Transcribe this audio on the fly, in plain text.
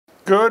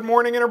Good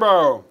morning,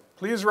 Interboro.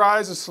 Please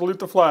rise and salute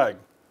the flag.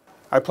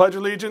 I pledge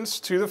allegiance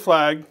to the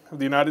flag of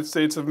the United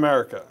States of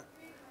America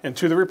and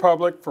to the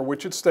republic for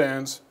which it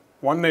stands,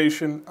 one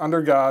nation,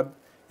 under God,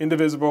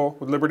 indivisible,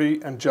 with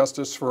liberty and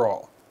justice for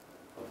all.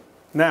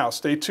 Now,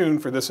 stay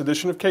tuned for this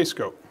edition of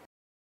KScope.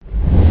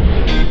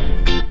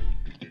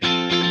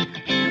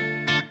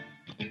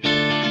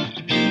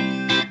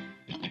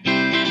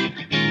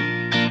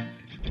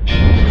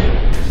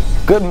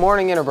 Good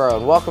morning, Interboro,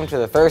 and welcome to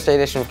the Thursday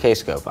edition of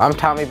KScope. I'm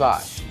Tommy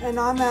Bosch. And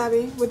I'm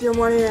Abby with your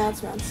morning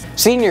announcements.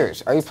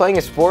 Seniors, are you playing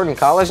a sport in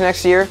college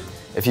next year?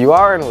 If you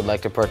are and would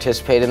like to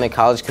participate in the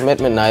College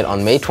Commitment Night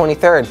on May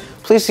 23rd,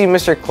 please see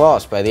Mr.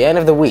 Claus by the end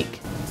of the week.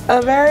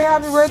 A very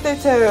happy birthday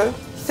to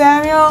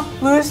Samuel,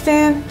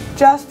 Lewiston,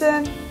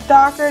 Justin,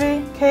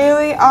 Doherty,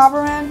 Kaylee,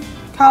 Oberman,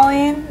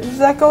 Colleen,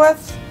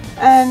 Zekowitz,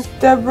 and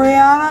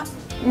Debrianna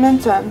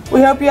Minton.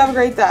 We hope you have a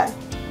great day.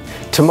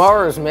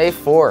 Tomorrow is May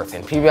 4th,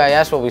 and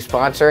PBIS will be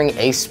sponsoring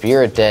a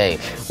Spirit Day.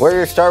 Wear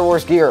your Star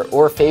Wars gear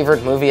or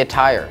favorite movie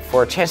attire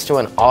for a chance to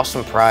win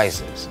awesome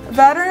prizes.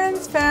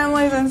 Veterans,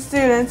 families, and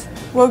students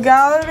will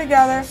gather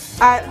together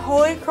at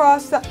Holy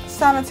Cross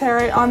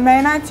Cemetery on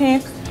May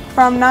 19th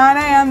from 9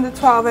 a.m. to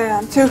 12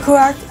 a.m. to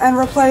collect and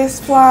replace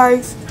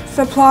flags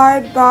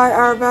supplied by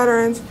our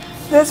veterans.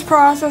 This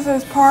process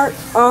is part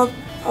of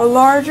a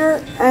larger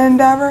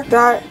endeavor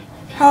that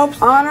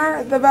helps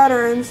honor the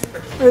veterans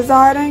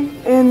residing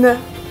in the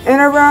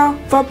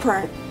Interboro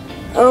footprint.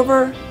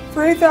 Over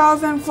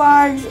 3,000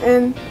 flags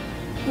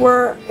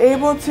were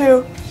able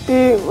to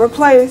be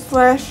replaced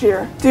last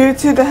year due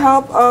to the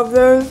help of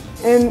those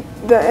in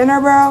the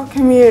Interboro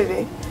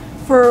community.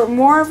 For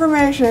more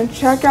information,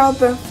 check out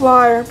the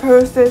flyer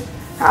posted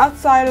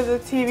outside of the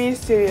TV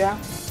studio.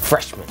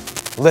 Freshmen,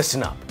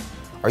 listen up.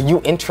 Are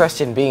you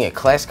interested in being a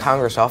class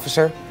Congress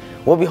officer?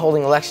 We'll be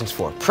holding elections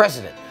for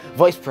President,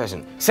 Vice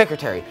President,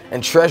 Secretary,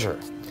 and Treasurer.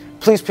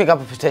 Please pick up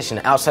a petition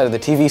outside of the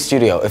TV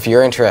studio if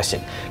you're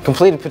interested.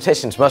 Completed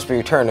petitions must be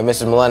returned to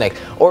Mrs. Melenik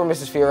or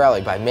Mrs.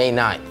 Fiorelli by May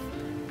 9th.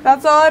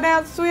 That's all the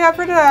announcements we have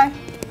for today.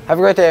 Have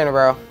a great day,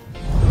 Interboro.